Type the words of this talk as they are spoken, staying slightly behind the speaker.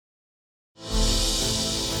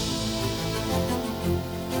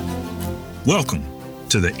Welcome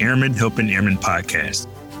to the Airmen Helping Airmen Podcast.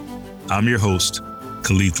 I'm your host,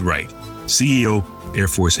 Kaleth Wright, CEO, Air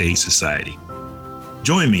Force Aid Society.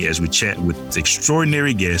 Join me as we chat with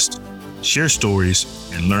extraordinary guests, share stories,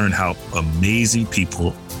 and learn how amazing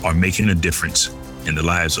people are making a difference in the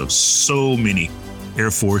lives of so many Air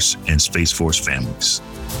Force and Space Force families.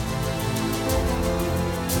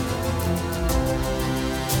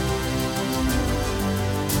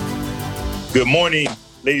 Good morning,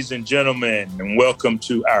 ladies and gentlemen, and welcome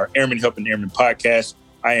to our Airmen Helping Airmen Podcast.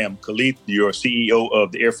 I am Kaleth, your CEO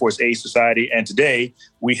of the Air Force Aid Society, and today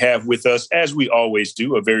we have with us, as we always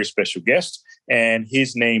do, a very special guest, and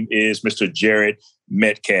his name is Mr. Jared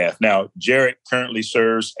Metcalfe. Now, Jared currently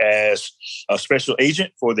serves as a special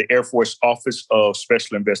agent for the Air Force Office of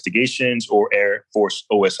Special Investigations, or Air Force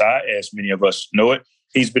OSI, as many of us know it.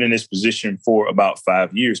 He's been in this position for about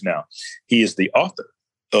 5 years now. He is the author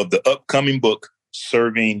of the upcoming book,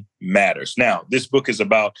 Serving Matters. Now, this book is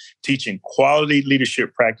about teaching quality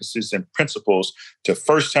leadership practices and principles to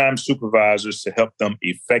first-time supervisors to help them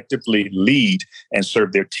effectively lead and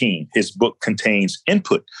serve their team. His book contains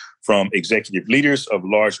input from executive leaders of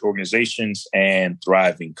large organizations and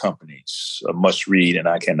thriving companies. A must read, and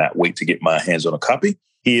I cannot wait to get my hands on a copy.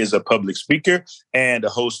 He is a public speaker and a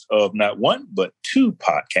host of not one, but two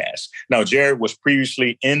podcasts. Now, Jared was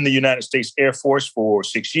previously in the United States Air Force for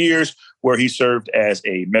 6 years, where he served as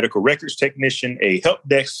a medical records technician, a help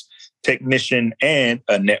desk technician, and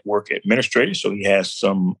a network administrator. So he has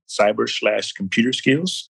some cyber/computer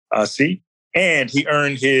skills, I see. And he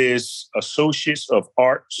earned his Associates of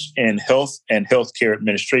Arts in Health and Healthcare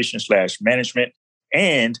Administration/Management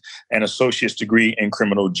and an associate's degree in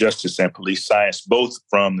criminal justice and police science, both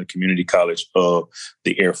from the Community College of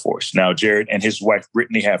the Air Force. Now, Jared and his wife,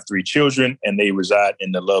 Brittany, have 3 children, and they reside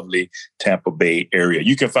in the lovely Tampa Bay area.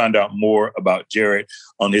 You can find out more about Jared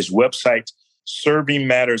on his website,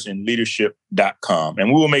 servingmattersinleadership.com. And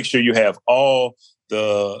we will make sure you have all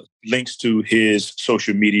the links to his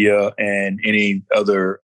social media and any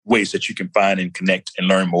other ways that you can find and connect and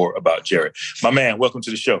learn more about Jared. My man, welcome to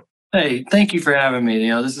the show. Hey, thank you for having me.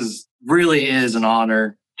 This really is an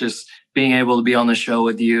honor, just being able to be on the show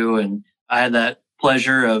with you. And I had that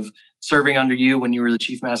pleasure of serving under you when you were the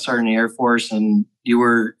Chief Master Sergeant in the Air Force, and you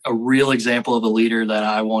were a real example of a leader that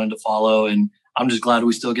I wanted to follow. And I'm just glad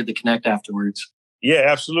we still get to connect afterwards. Yeah,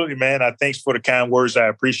 absolutely, man. Thanks for the kind words. I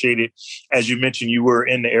appreciate it. As you mentioned, you were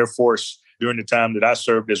in the Air Force during the time that I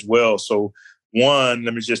served as well. So 1,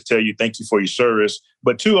 let me just tell you, thank you for your service.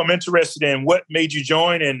 But 2, I'm interested in what made you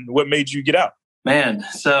join and what made you get out. Man,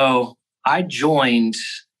 so I joined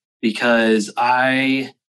because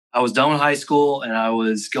I was done with high school and I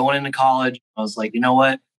was going into college. I was like, you know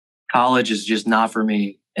what? College is just not for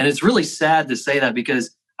me. And it's really sad to say that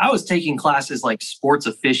because I was taking classes like sports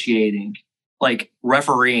officiating, like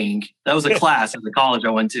refereeing. That was a class at the college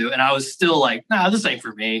I went to. And I was still like, nah, this ain't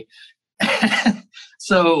for me.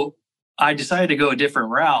 So I decided to go a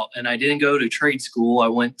different route, and I didn't go to trade school. I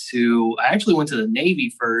actually went to the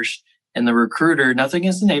Navy first, and the recruiter, nothing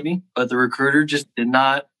against the Navy, but the recruiter just did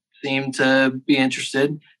not seem to be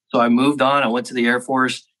interested. So I moved on. I went to the Air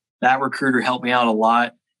Force. That recruiter helped me out a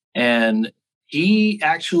lot. And he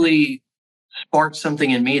actually sparked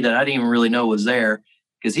something in me that I didn't even really know was there,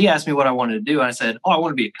 because he asked me what I wanted to do. And I said, I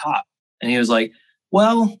want to be a cop. And he was like,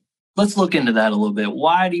 well, let's look into that a little bit.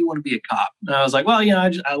 Why do you want to be a cop? And I was like, well,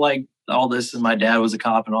 I like all this, and my dad was a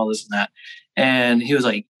cop and all this and that. And he was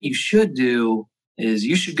like, you should go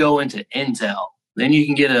into Intel. Then you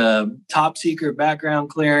can get a top secret background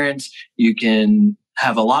clearance. You can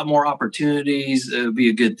have a lot more opportunities. It would be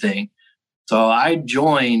a good thing. So I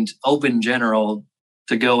joined Open General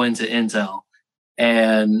to go into Intel.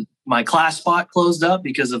 And my class spot closed up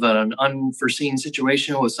because of an unforeseen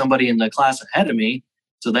situation with somebody in the class ahead of me.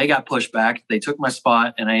 So they got pushed back. They took my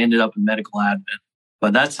spot, and I ended up in medical admin.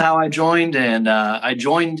 But that's how I joined. And I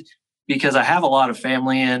joined because I have a lot of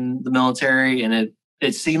family in the military, and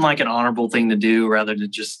it seemed like an honorable thing to do rather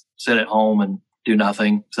than just sit at home and do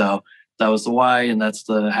nothing. So that was the why, and that's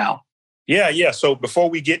the how. Yeah. So before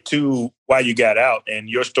we get to why you got out, and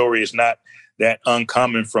your story is not that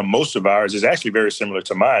uncommon from most of ours, is actually very similar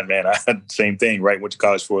to mine, man. I had the same thing, right? Went to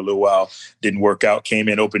college for a little while, didn't work out, came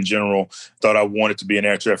in Open General, thought I wanted to be an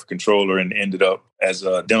air traffic controller, and ended up as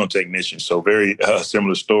a dental technician. So very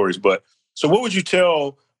similar stories. But so what would you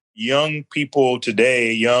tell young people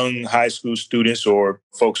today, young high school students or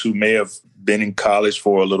folks who may have been in college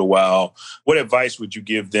for a little while? What advice would you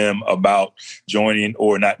give them about joining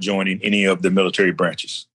or not joining any of the military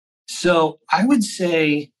branches? So I would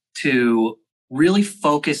say to really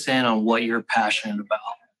focus in on what you're passionate about.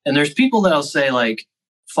 And there's people that'll say, like,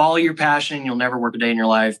 follow your passion. You'll never work a day in your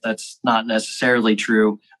life. That's not necessarily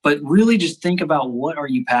true. But really just think about, what are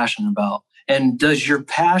you passionate about? And does your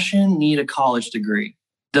passion need a college degree?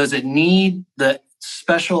 Does it need the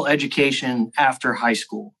special education after high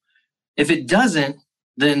school? If it doesn't,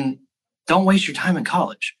 then don't waste your time in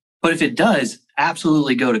college. But if it does,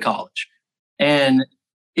 absolutely go to college. And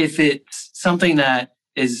if it's something that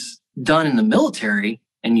is done in the military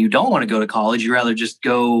and you don't want to go to college, you rather just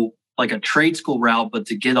go like a trade school route, but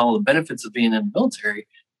to get all the benefits of being in the military,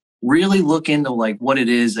 really look into like what it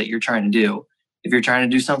is that you're trying to do. If you're trying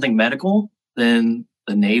to do something medical, then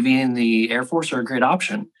the Navy and the Air Force are a great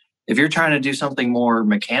option. If you're trying to do something more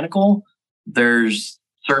mechanical, there's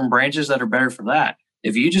certain branches that are better for that.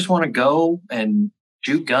 If you just want to go and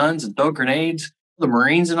shoot guns and throw grenades, the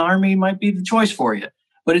Marines and Army might be the choice for you.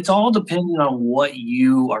 But it's all dependent on what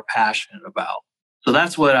you are passionate about. So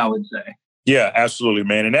that's what I would say. Yeah, absolutely,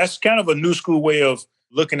 man. And that's kind of a new school way of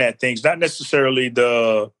looking at things, not necessarily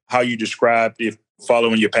the how you described if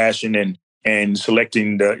following your passion and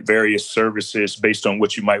selecting the various services based on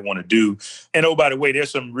what you might want to do. And oh, by the way, there's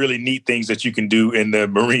some really neat things that you can do in the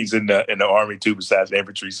Marines and the Army too, besides the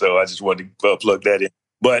infantry. So I just wanted to plug that in.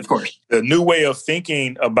 But of course, the new way of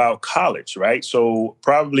thinking about college, right? So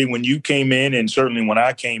probably when you came in, and certainly when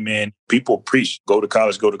I came in, people preached, go to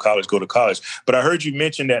college, go to college, go to college. But I heard you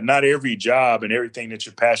mention that not every job and everything that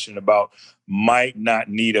you're passionate about might not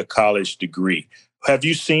need a college degree. Have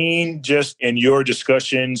you seen just in your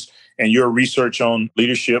discussions and your research on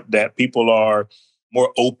leadership that people are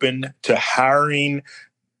more open to hiring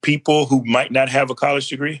people who might not have a college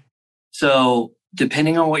degree? So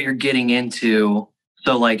depending on what you're getting into,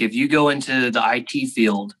 so like if you go into the IT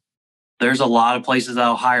field, there's a lot of places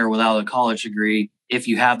that'll hire without a college degree if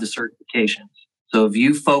you have the certifications. So if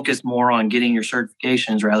you focus more on getting your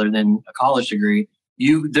certifications rather than a college degree,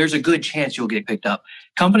 there's a good chance you'll get picked up.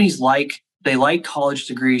 Companies like college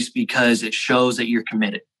degrees because it shows that you're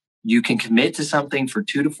committed. You can commit to something for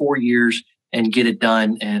 2 to 4 years and get it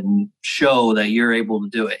done and show that you're able to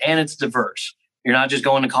do it. And it's diverse. You're not just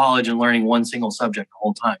going to college and learning one single subject the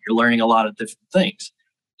whole time. You're learning a lot of different things.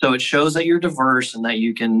 So it shows that you're diverse and that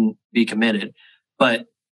you can be committed. But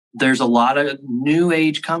there's a lot of new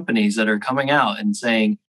age companies that are coming out and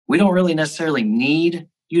saying, we don't really necessarily need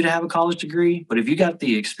you to have a college degree, but if you got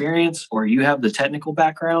the experience or you have the technical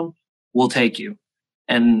background, we'll take you.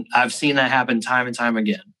 And I've seen that happen time and time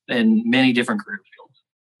again in many different career fields.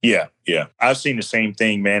 Yeah. I've seen the same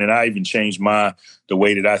thing, man. And I even changed the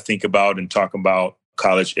way that I think about and talk about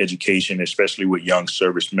college education, especially with young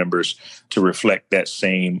service members, to reflect that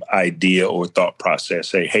same idea or thought process.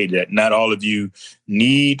 Say, hey, that not all of you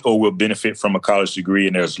need or will benefit from a college degree.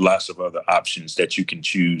 And there's lots of other options that you can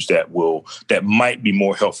choose that might be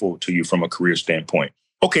more helpful to you from a career standpoint.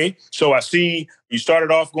 Okay, so I see you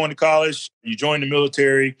started off going to college, you joined the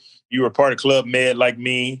military, you were part of Club Med like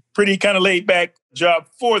me, pretty kind of laid back job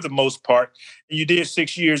for the most part. You did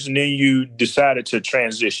 6 years and then you decided to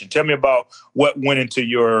transition. Tell me about what went into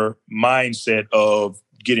your mindset of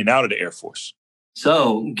getting out of the Air Force.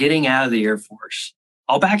 So getting out of the Air Force,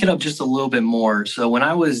 I'll back it up just a little bit more. So when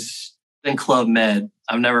I was in Club Med,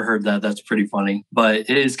 I've never heard that. That's pretty funny, but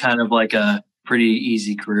it is kind of like a pretty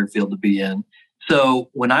easy career field to be in. So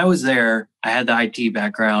when I was there, I had the IT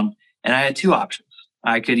background and I had two options.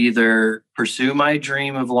 I could either pursue my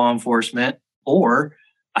dream of law enforcement or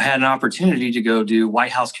I had an opportunity to go do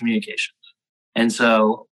White House communications. And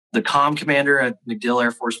so the comm commander at MacDill Air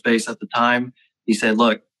Force Base at the time, he said,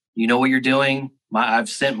 look, you know what you're doing. I've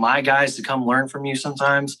sent my guys to come learn from you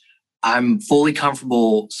sometimes. I'm fully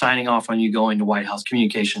comfortable signing off on you going to White House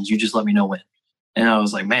communications. You just let me know when. And I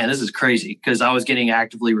was like, man, this is crazy because I was getting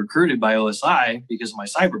actively recruited by OSI because of my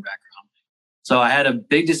cyber background. So I had a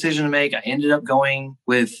big decision to make. I ended up going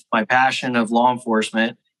with my passion of law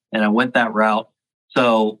enforcement and I went that route.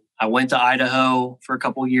 So I went to Idaho for a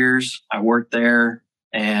couple of years. I worked there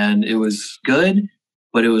and it was good,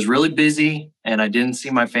 but it was really busy and I didn't see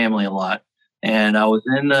my family a lot. And I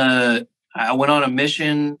went on a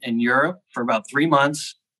mission in Europe for about 3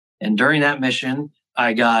 months. And during that mission,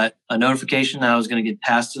 I got a notification that I was going to get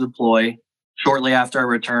tasked to deploy shortly after I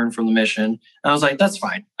returned from the mission. And I was like, that's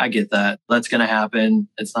fine. I get that. That's going to happen.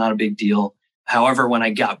 It's not a big deal. However, when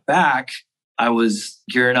I got back, I was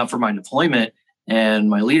gearing up for my deployment and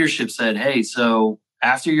my leadership said, hey, so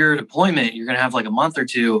after your deployment, you're going to have like a month or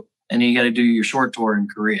two and then you got to do your short tour in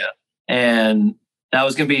Korea. And that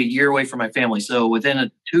was going to be a year away from my family. So within a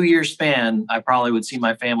 2-year span, I probably would see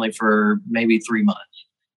my family for maybe 3 months.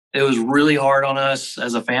 It was really hard on us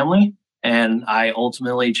as a family, and I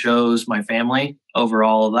ultimately chose my family over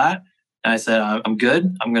all of that. And I said, I'm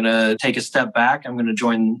good. I'm going to take a step back. I'm going to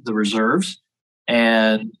join the reserves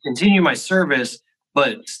and continue my service,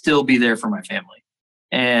 but still be there for my family.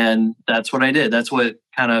 And that's what I did. That's what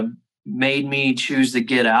kind of made me choose to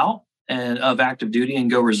get out and of active duty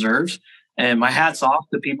and go reserves. And my hat's off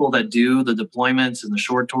to people that do the deployments and the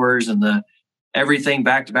short tours and the everything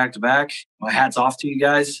back to back to back. My hat's off to you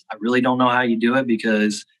guys. I really don't know how you do it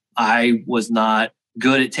because I was not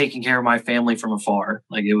good at taking care of my family from afar.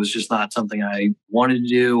 Like it was just not something I wanted to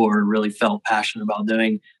do or really felt passionate about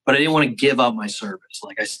doing. But I didn't want to give up my service.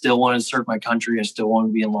 Like I still wanted to serve my country. I still wanted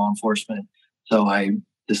to be in law enforcement. So I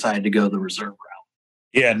decided to go the reserve route.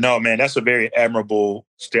 Yeah, no, man, that's a very admirable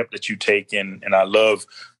step that you take. And I love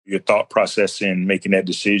your thought process in making that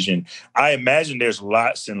decision. I imagine there's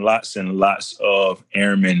lots and lots and lots of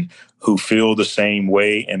airmen who feel the same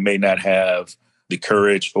way and may not have the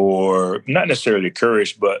courage, or not necessarily the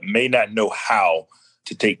courage, but may not know how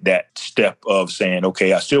to take that step of saying,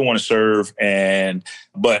 okay, I still want to serve,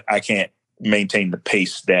 but I can't maintain the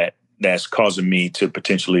pace that's causing me to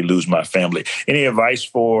potentially lose my family. Any advice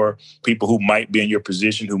for people who might be in your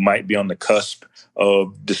position, who might be on the cusp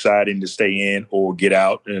of deciding to stay in or get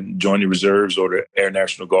out and join the reserves or the Air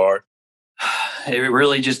National Guard? It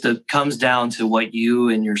really just comes down to what you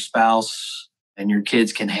and your spouse and your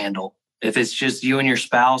kids can handle. If it's just you and your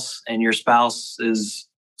spouse is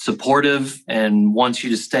supportive and wants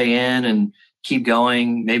you to stay in and keep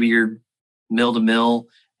going, maybe you're mill to mill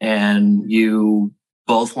and you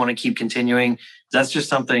both want to keep continuing, that's just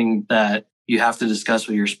something that you have to discuss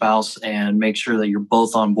with your spouse and make sure that you're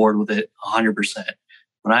both on board with it 100%.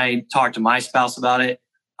 When I talked to my spouse about it,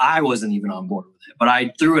 I wasn't even on board with it, but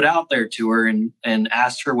I threw it out there to her and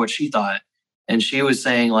asked her what she thought. And she was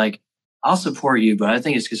saying like, I'll support you, but I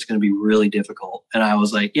think it's just going to be really difficult. And I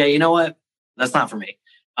was like, yeah, you know what? That's not for me.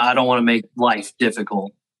 I don't want to make life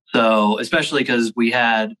difficult. So especially because we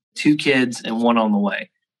had 2 kids and 1 on the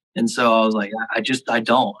way. And so I was like, I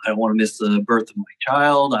don't want to miss the birth of my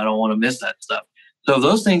child. I don't want to miss that stuff. So if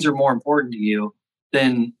those things are more important to you,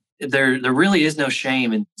 then there really is no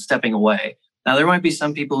shame in stepping away. Now, there might be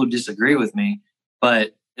some people who disagree with me,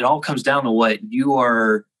 but it all comes down to what you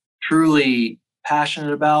are truly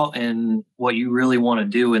passionate about and what you really want to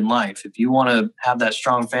do in life. If you want to have that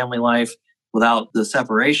strong family life without the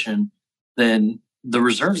separation, then the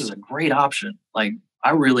reserves is a great option. Like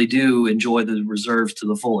I really do enjoy the reserves to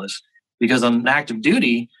the fullest because on active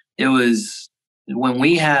duty, it was when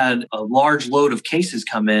we had a large load of cases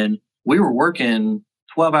come in, we were working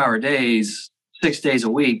 12-hour days, 6 days a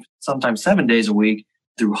week, sometimes 7 days a week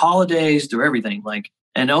through holidays, through everything.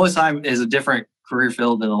 And OSI is a different career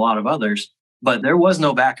field than a lot of others. But there was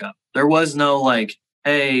no backup. There was no like,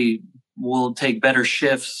 hey, we'll take better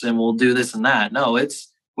shifts and we'll do this and that. No,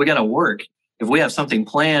 we got to work. If we have something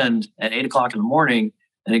planned at 8 o'clock in the morning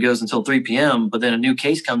and it goes until 3 p.m., but then a new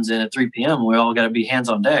case comes in at 3 p.m., we all got to be hands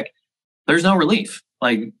on deck. There's no relief.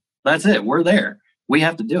 Like, that's it. We're there. We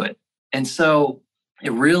have to do it. And so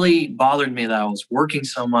it really bothered me that I was working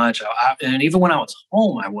so much. And even when I was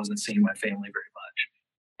home, I wasn't seeing my family very much.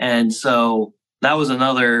 And so that was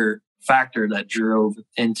another factor that drove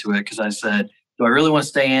into it because I said, do I really want to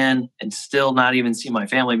stay in and still not even see my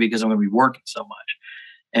family because I'm going to be working so much?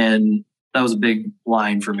 And that was a big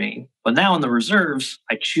line for me. But now in the reserves,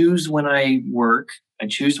 I choose when I work. I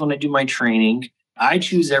choose when I do my training. I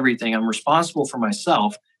choose everything. I'm responsible for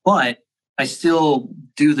myself, but I still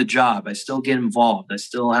do the job. I still get involved. I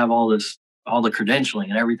still have all the credentialing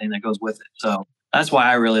and everything that goes with it. So that's why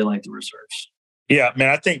I really like the reserves. Yeah, man,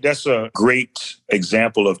 I think that's a great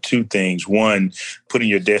example of 2 things. 1, putting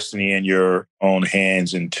your destiny in your own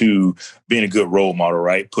hands, and 2, being a good role model,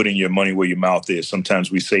 right? Putting your money where your mouth is.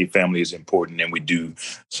 Sometimes we say family is important and we do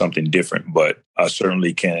something different, but I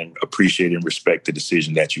certainly can appreciate and respect the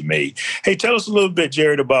decision that you made. Hey, tell us a little bit,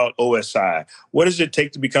 Jared, about OSI. What does it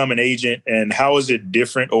take to become an agent, and how is it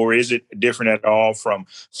different, or is it different at all from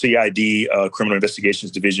CID, Criminal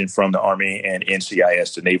Investigations Division from the Army, and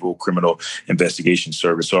NCIS, the Naval Criminal Investigation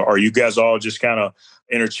Service? So are you guys all just kind of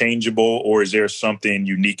interchangeable, or is there something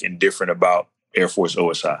unique and different about Air Force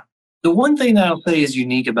OSI? The one thing that I'll say is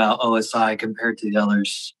unique about OSI compared to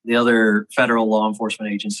the other federal law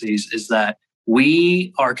enforcement agencies is that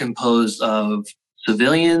we are composed of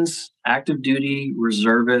civilians, active duty,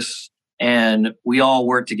 reservists, and we all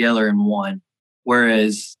work together in one.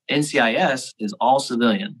 Whereas NCIS is all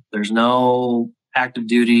civilian. There's no active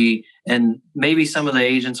duty, and maybe some of the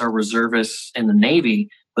agents are reservists in the Navy,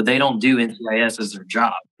 but they don't do NCIS as their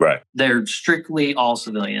job. Right. They're strictly all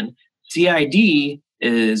civilian. CID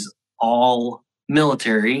is all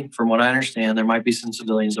military, from what I understand. There might be some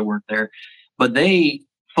civilians that work there, but they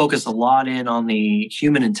focus a lot in on the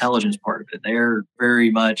human intelligence part of it. They're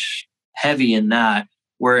very much heavy in that,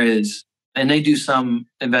 whereas, and they do some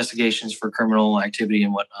investigations for criminal activity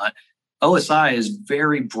and whatnot. OSI is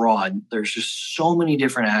very broad. There's just so many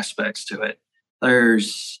different aspects to it.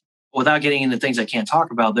 There's, without getting into things I can't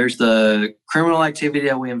talk about, there's the criminal activity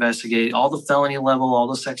that we investigate, all the felony level, all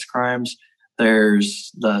the sex crimes.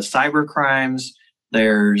 There's the cyber crimes.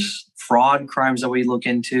 There's fraud crimes that we look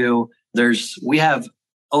into. We have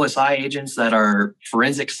OSI agents that are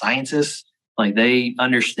forensic scientists. Like, they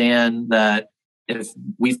understand that if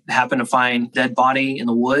we happen to find a dead body in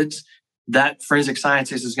the woods, that forensic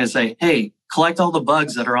scientist is going to say, hey, collect all the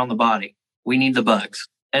bugs that are on the body. We need the bugs.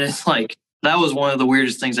 And it's like, that was one of the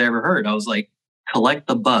weirdest things I ever heard. I was like, collect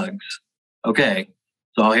the bugs. Okay.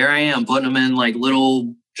 So here I am putting them in like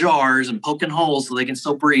little jars and poking holes so they can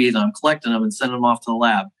still breathe. And I'm collecting them and sending them off to the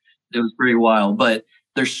lab. It was pretty wild. But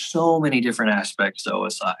there's so many different aspects to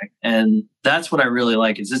OSI. And that's what I really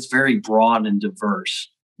like, is it's very broad and diverse.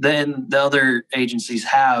 Then the other agencies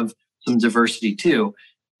have some diversity too.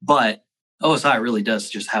 But OSI really does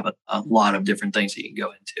just have a lot of different things that you can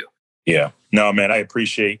go into. Yeah. No, man, I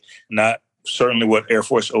appreciate not certainly what Air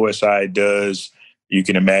Force OSI does. You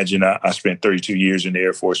can imagine I spent 32 years in the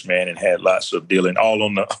Air Force, man, and had lots of dealing all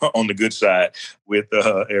on the good side with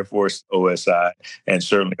Air Force OSI, and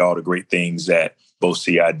certainly all the great things that both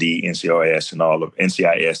CID, NCIS,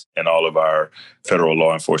 and all of our federal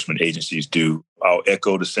law enforcement agencies do. I'll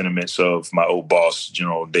echo the sentiments of my old boss,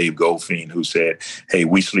 General Dave Goldfein, who said, hey,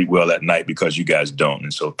 we sleep well at night because you guys don't.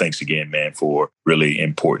 And so thanks again, man, for really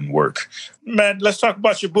important work. Man, let's talk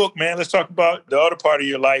about your book, man. Let's talk about the other part of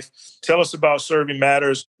your life. Tell us about Serving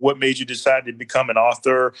Matters. What made you decide to become an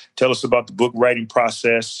author? Tell us about the book writing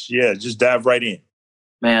process. Yeah, just dive right in.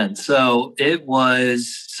 Man, so it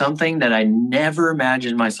was something that I never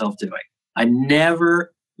imagined myself doing.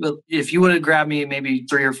 If you would have grabbed me maybe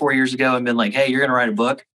 3 or 4 years ago and been like, hey, you're going to write a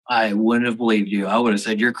book, I wouldn't have believed you. I would have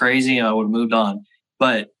said, you're crazy, and I would have moved on.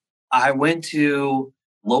 But I went to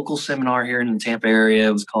a local seminar here in the Tampa area.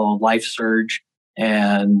 It was called Life Surge.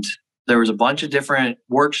 And there was a bunch of different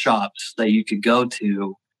workshops that you could go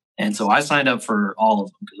to. And so I signed up for all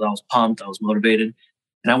of them because I was pumped. I was motivated.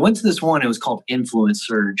 And I went to this one. It was called Influence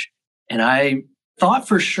Surge. And I thought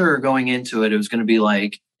for sure going into it, it was going to be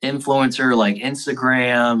like influencer, like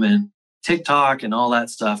Instagram and TikTok and all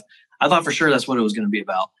that stuff. I thought for sure that's what it was going to be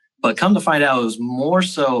about. But come to find out, it was more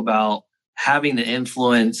so about having the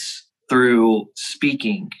influence through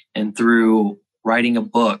speaking and through writing a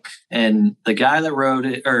book. And the guy that wrote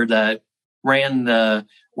it, or that ran the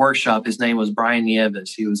workshop, his name was Brian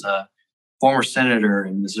Nieves. He was a former senator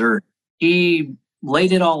in Missouri. He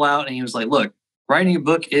laid it all out and he was like, look, writing a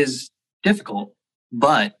book is difficult,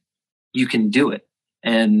 but you can do it.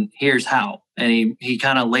 And here's how. And he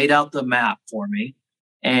kind of laid out the map for me.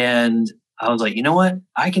 And I was like, you know what?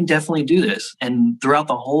 I can definitely do this. And throughout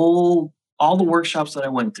all the workshops that I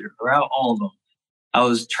went through, throughout all of them, I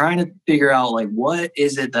was trying to figure out, like, what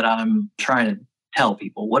is it that I'm trying to tell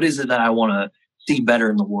people? What is it that I want to see better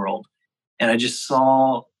in the world? And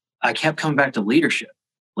I kept coming back to leadership.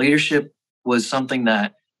 Leadership was something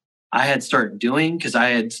that I had started doing because I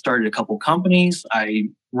had started a couple companies. I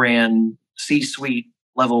ran C-suite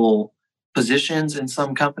level positions in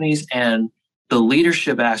some companies, and the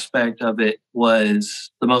leadership aspect of it was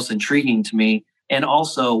the most intriguing to me. And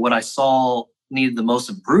also what I saw needed the most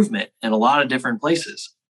improvement in a lot of different places.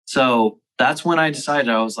 So that's when I decided,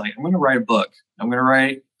 I was like, I'm going to write a book. I'm going to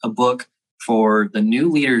write a book for the new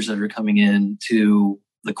leaders that are coming into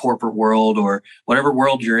the corporate world or whatever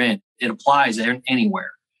world you're in. It applies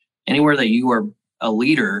anywhere. Anywhere that you are a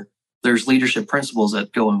leader, there's leadership principles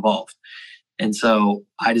that go involved. And so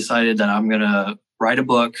I decided that I'm going to write a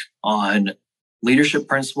book on leadership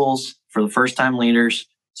principles for the first-time leaders,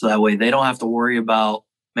 so that way they don't have to worry about,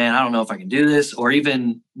 man, I don't know if I can do this, or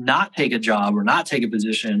even not take a job or not take a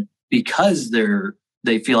position because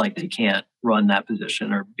they feel like they can't run that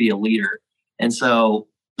position or be a leader. And so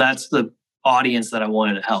that's the audience that I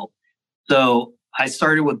wanted to help. So I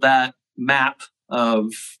started with that map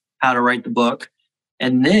of how to write the book.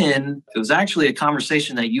 And then it was actually a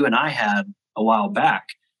conversation that you and I had a while back.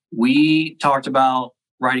 We talked about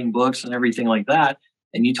writing books and everything like that.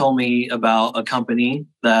 And you told me about a company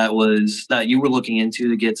that you were looking into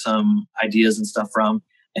to get some ideas and stuff from.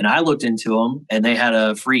 And I looked into them, and they had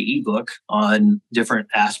a free ebook on different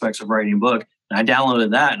aspects of writing a book. And I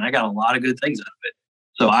downloaded that, and I got a lot of good things out of it.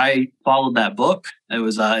 So I followed that book.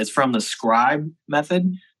 It's from the Scribe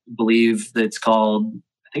method. I believe that's called,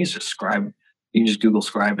 I think it's just Scribe. You can just Google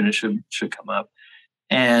Scribe and it should come up.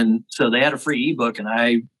 And so they had a free ebook and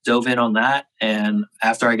I dove in on that. And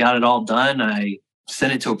after I got it all done, I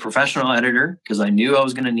sent it to a professional editor because I knew I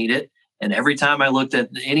was going to need it. And every time I looked at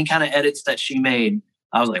any kind of edits that she made,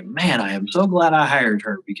 I was like, man, I am so glad I hired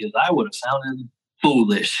her because I would have sounded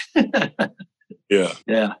foolish. Yeah.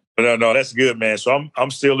 Yeah. But no, that's good, man. So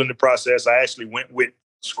I'm still in the process. I actually went with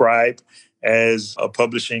Scribe as a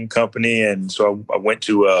publishing company. And so I went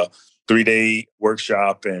to a 3-day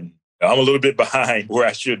workshop, and I'm a little bit behind where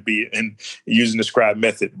I should be in using the Scribe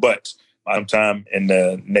method, but sometime in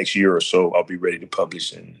the next year or so, I'll be ready to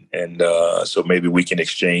publish. And so maybe we can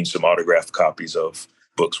exchange some autographed copies of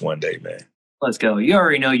books one day, man. Let's go. You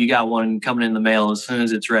already know you got one coming in the mail as soon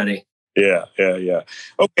as it's ready. Yeah.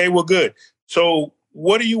 Okay, well, good. So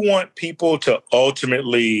what do you want people to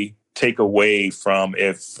ultimately take away from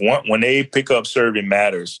when they pick up Serving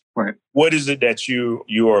Matters? Right. What is it that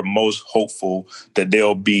you are most hopeful that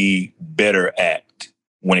they'll be better at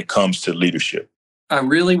when it comes to leadership? I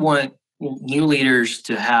really want new leaders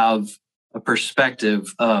to have a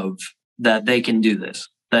perspective of that they can do this,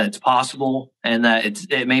 that it's possible, and that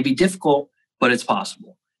it may be difficult, but it's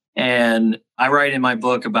possible. And I write in my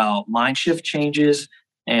book about mind shift changes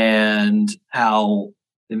and how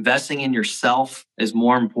investing in yourself is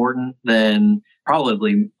more important than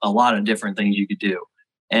probably a lot of different things you could do.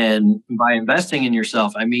 And by investing in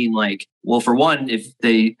yourself, I mean, for one, if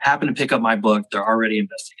they happen to pick up my book, they're already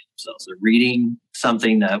investing in themselves. They're reading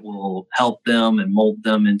something that will help them and mold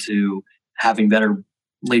them into having better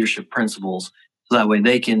leadership principles. So that way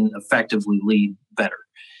they can effectively lead better.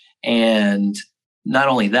 And not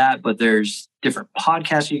only that, but there's different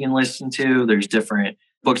podcasts you can listen to. There's different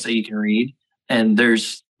books that you can read. And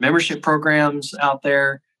there's membership programs out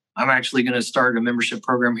there. I'm actually going to start a membership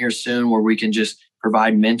program here soon where we can just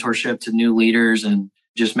provide mentorship to new leaders and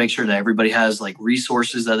just make sure that everybody has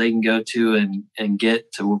resources that they can go to and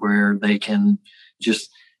get to where they can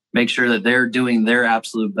just make sure that they're doing their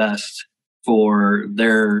absolute best for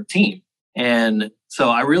their team. And so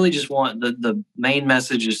I really just want the main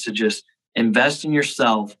message is to just invest in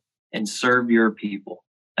yourself and serve your people.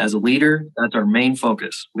 As a leader, that's our main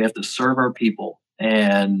focus. We have to serve our people.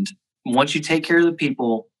 And once you take care of the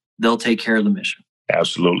people, they'll take care of the mission.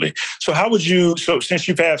 Absolutely. So since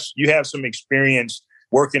you have some experience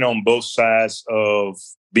working on both sides of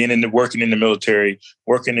working in the military,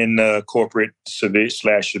 working in the corporate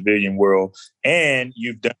civilian world, and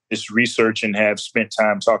you've done this research and have spent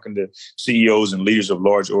time talking to CEOs and leaders of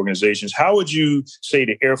large organizations, how would you say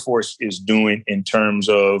the Air Force is doing in terms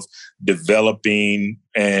of developing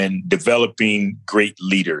great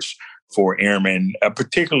leaders for airmen,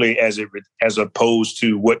 particularly as opposed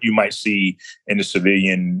to what you might see in the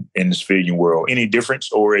civilian world? Any difference,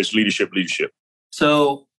 or is leadership?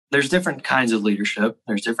 So there's different kinds of leadership.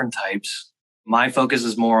 There's different types. My focus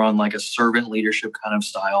is more on a servant leadership kind of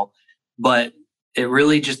style, but it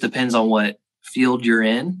really just depends on what field you're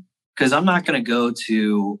in. Because I'm not going to go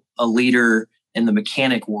to a leader in the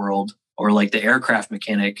mechanic world or the aircraft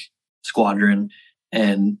mechanic squadron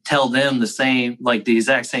and tell them the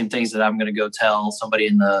exact same things that I'm going to go tell somebody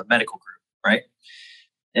in the medical group, right?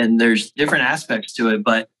 And there's different aspects to it,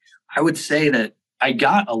 but I would say that I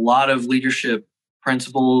got a lot of leadership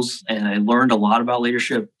principles and I learned a lot about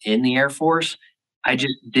leadership in the Air Force. I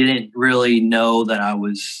just didn't really know that I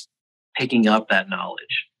was picking up that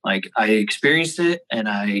knowledge. I experienced it and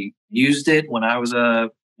I used it when I was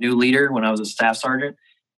a new leader, when I was a staff sergeant.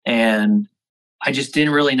 And I just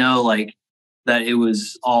didn't really know that it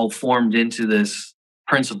was all formed into this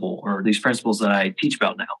principle or these principles that I teach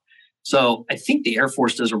about now. So I think the Air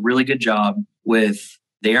Force does a really good job with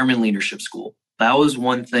the Airmen Leadership School. That was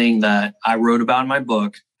one thing that I wrote about in my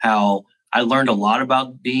book, how I learned a lot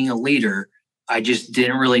about being a leader. I just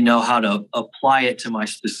didn't really know how to apply it to my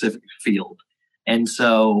specific field. And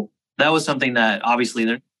so that was something that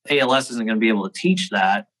obviously ALS isn't going to be able to teach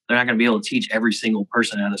that. They're not going to be able to teach every single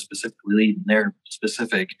person how to specifically lead in their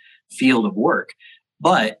specific field of work.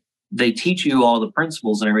 But they teach you all the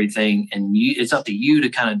principles and everything. And it's up to you to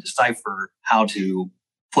kind of decipher how to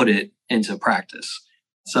put it into practice.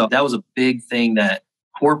 So that was a big thing that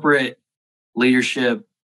corporate leadership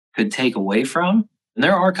could take away from. And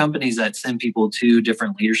there are companies that send people to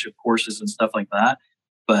different leadership courses and stuff like that.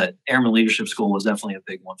 But Airmen Leadership School was definitely a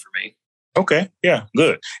big one for me. Okay. Yeah,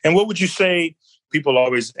 good. And what would you say? People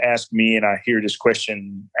always ask me, and I hear this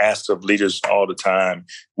question asked of leaders all the time,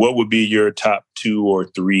 what would be your top 2 or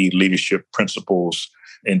 3 leadership principles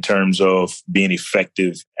in terms of being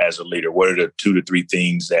effective as a leader? What are the 2 to 3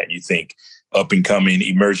 things that you think up-and-coming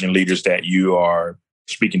emerging leaders that you are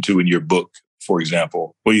speaking to in your book, for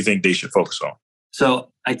example, what do you think they should focus on?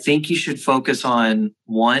 So I think you should focus on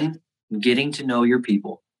one, getting to know your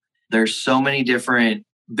people. There's so many different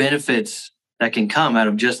benefits that can come out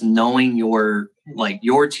of just knowing your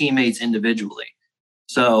teammates individually.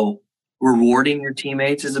 So rewarding your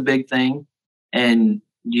teammates is a big thing. And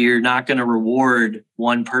you're not going to reward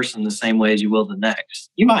one person the same way as you will the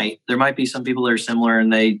next. You might. There might be some people that are similar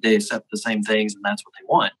and they accept the same things and that's what they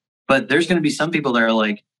want. But there's going to be some people that are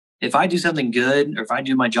like, if I do something good or if I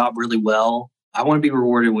do my job really well, I want to be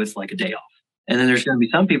rewarded with like a day off. And then there's going to be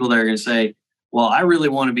some people that are going to say, well, I really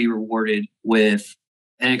want to be rewarded with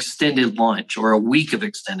an extended lunch or a week of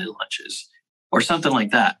extended lunches or something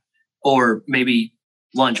like that. Or maybe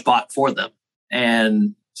lunch bought for them.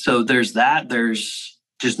 And so there's that. There's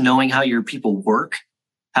just knowing how your people work,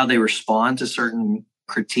 how they respond to certain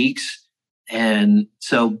critiques. And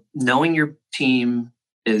so knowing your team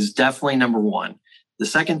is definitely number one. The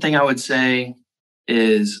second thing I would say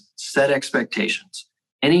is set expectations.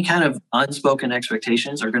 Any kind of unspoken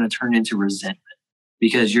expectations are going to turn into resentment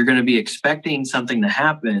because you're going to be expecting something to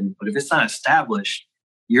happen. But if it's not established,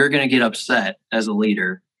 you're going to get upset as a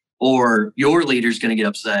leader, or your leader's going to get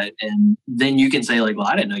upset. And then you can say like, well,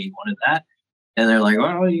 I didn't know you wanted that. And they're like,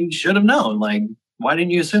 well, you should have known. Like, why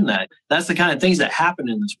didn't you assume that? That's the kind of things that happen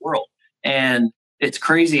in this world. And it's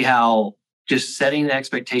crazy how just setting the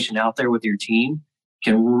expectation out there with your team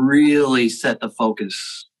can really set the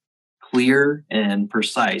focus clear and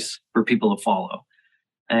precise for people to follow.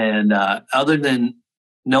 And other than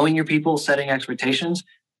knowing your people, setting expectations,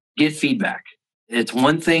 get feedback. It's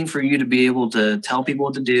one thing for you to be able to tell people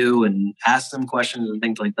what to do and ask them questions and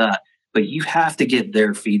things like that, but you have to get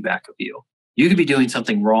their feedback of you. You could be doing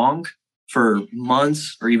something wrong for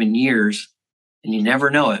months or even years, and you never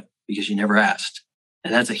know it because you never asked.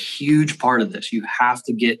 And that's a huge part of this. You have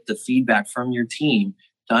to get the feedback from your team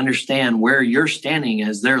to understand where you're standing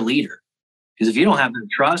as their leader. Because if you don't have their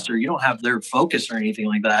trust or you don't have their focus or anything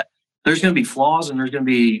like that, there's going to be flaws and there's going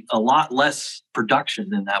to be a lot less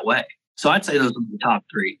production in that way. So I'd say those are the top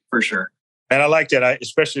three for sure. And I like that,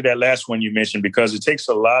 especially that last one you mentioned, because it takes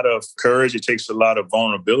a lot of courage. It takes a lot of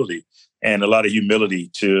vulnerability and a lot of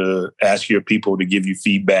humility to ask your people to give you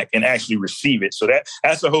feedback and actually receive it. So that's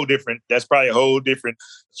that's probably a whole different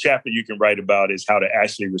chapter you can write about, is how to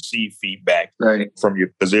actually receive feedback from you.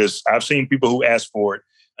 Because I've seen people who ask for it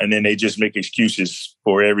and then they just make excuses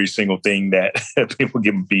for every single thing that people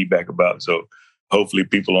give them feedback about. So hopefully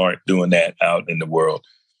people aren't doing that out in the world.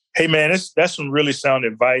 Hey, man, that's some really sound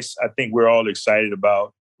advice. I think we're all excited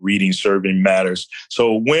about Reading Serving Matters.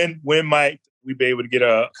 So when might we be able to get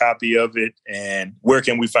a copy of it, and where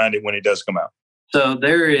can we find it when it does come out? So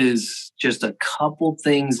there is just a couple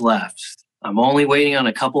things left. I'm only waiting on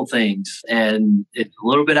a couple things, and it's a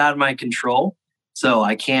little bit out of my control. So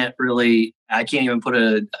I can't even put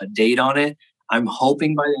a date on it. I'm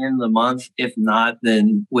hoping by the end of the month. If not,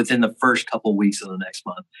 then within the first couple weeks of the next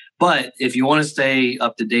month. But if you want to stay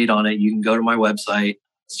up to date on it, you can go to my website,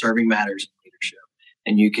 Serving Matters in Leadership,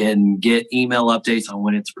 and you can get email updates on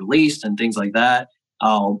when it's released and things like that.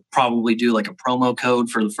 I'll probably do like a promo code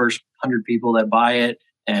for the first 100 people that buy it,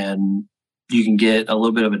 and you can get a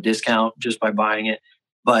little bit of a discount just by buying it.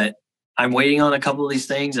 But I'm waiting on a couple of these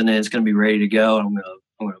things, and then it's going to be ready to go. I'm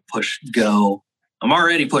going to push go. I'm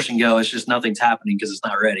already pushing go. It's just nothing's happening because it's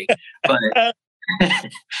not ready. But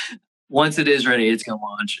once it is ready, it's going to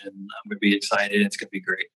launch, and I'm going to be excited. It's going to be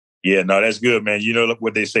great. Yeah, no, that's good, man. You know, look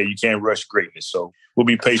what they say, you can't rush greatness. So we'll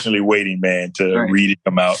be patiently waiting, man, to read it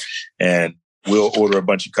come out. And we'll order a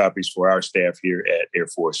bunch of copies for our staff here at Air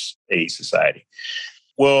Force Aid Society.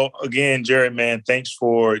 Well, again, Jared, man, thanks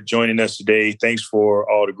for joining us today. Thanks for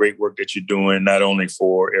all the great work that you're doing, not only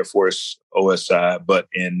for Air Force OSI, but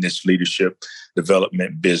in this leadership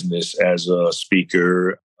development business as a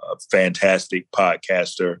speaker, a fantastic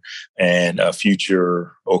podcaster, and a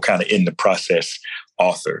future, or kind of in the process,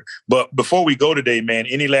 author. But before we go today, man,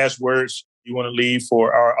 any last words you want to leave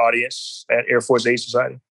for our audience at Air Force Aid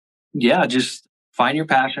Society? Yeah, just find your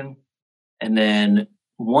passion. And then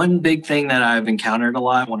one big thing that I've encountered a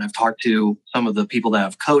lot when I've talked to some of the people that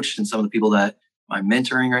I've coached and some of the people that I'm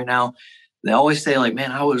mentoring right now, they always say like,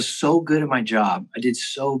 man, I was so good at my job. I did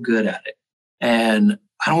so good at it. And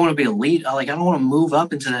I don't want to be a lead. I don't want to move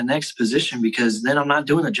up into that next position because then I'm not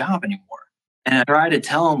doing the job anymore. And I try to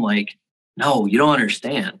tell them like, no, you don't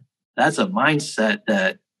understand. That's a mindset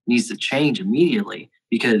that needs to change immediately,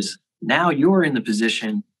 because now you're in the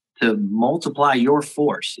position to multiply your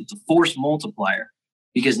force. It's a force multiplier,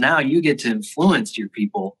 because now you get to influence your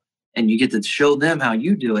people and you get to show them how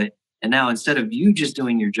you do it. And now instead of you just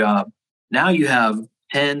doing your job, now you have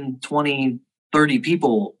 10, 20, 30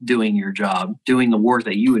 people doing your job, doing the work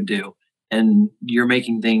that you would do. and you're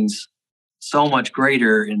making things so much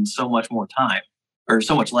greater in so much more time, or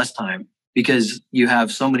so much less time, because you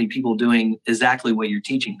have so many people doing exactly what you're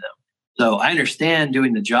teaching them. So I understand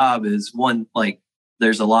doing the job is one, like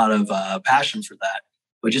there's a lot of passion for that.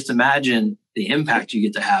 But just imagine the impact you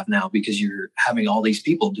get to have now because you're having all these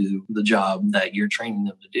people do the job that you're training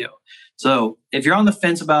them to do. So if you're on the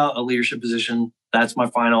fence about a leadership position, that's my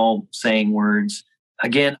final saying words.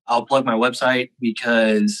 Again, I'll plug my website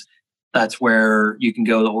because that's where you can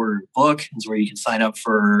go to order a book. It's where you can sign up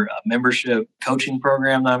for a membership coaching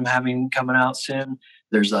program that I'm having coming out soon.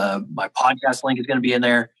 There's my podcast link is going to be in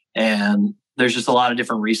there. And there's just a lot of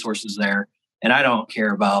different resources there. And I don't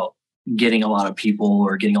care about getting a lot of people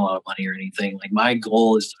or getting a lot of money or anything. Like my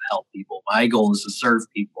goal is to help people. My goal is to serve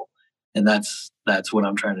people. And that's what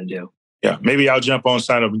I'm trying to do. Yeah. Maybe I'll jump on,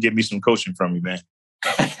 sign up and get me some coaching from you, man.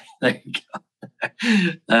 There you go.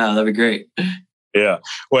 That'd be great. Yeah.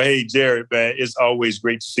 Well, hey, Jared, man, it's always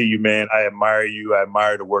great to see you, man. I admire you. I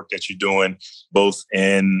admire the work that you're doing, both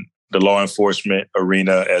in the law enforcement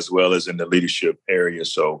arena as well as in the leadership area.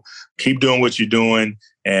 So keep doing what you're doing.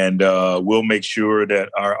 And we'll make sure that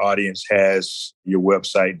our audience has your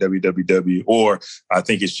website, www, or I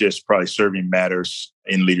think it's just probably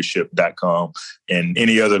servingmattersinleadership.com, and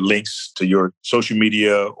any other links to your social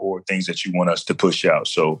media or things that you want us to push out.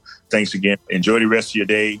 So thanks again. Enjoy the rest of your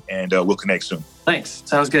day, and we'll connect soon. Thanks.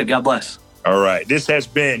 Sounds good. God bless. All right. This has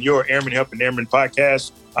been your Airmen Helping Airmen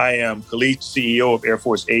Podcast. I am Kaleth, CEO of Air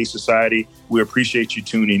Force Aid Society. We appreciate you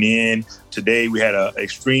tuning in. Today, we had an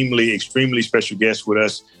extremely special guest with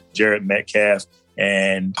us, Jared Metcalfe.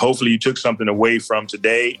 And hopefully you took something away from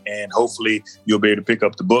today. And hopefully you'll be able to pick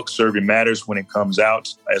up the book, Serving Matters, when it comes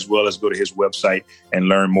out, as well as go to his website and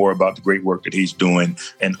learn more about the great work that he's doing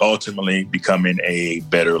and ultimately becoming a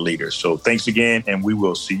better leader. So thanks again, and we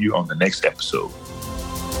will see you on the next episode.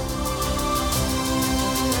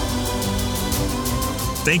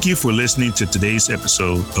 Thank you for listening to today's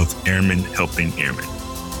episode of Airmen Helping Airmen,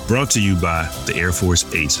 brought to you by the Air Force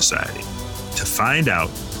Aid Society. To find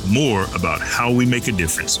out more about how we make a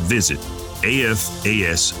difference, visit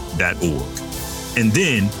afas.org. And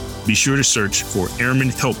then be sure to search for Airmen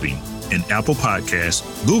Helping in Apple Podcasts,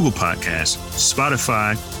 Google Podcasts,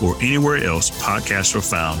 Spotify, or anywhere else podcasts are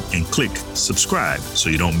found, and click subscribe so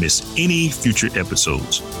you don't miss any future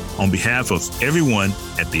episodes. On behalf of everyone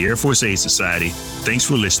at the Air Force Aid Society, thanks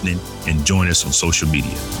for listening, and join us on social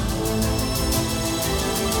media.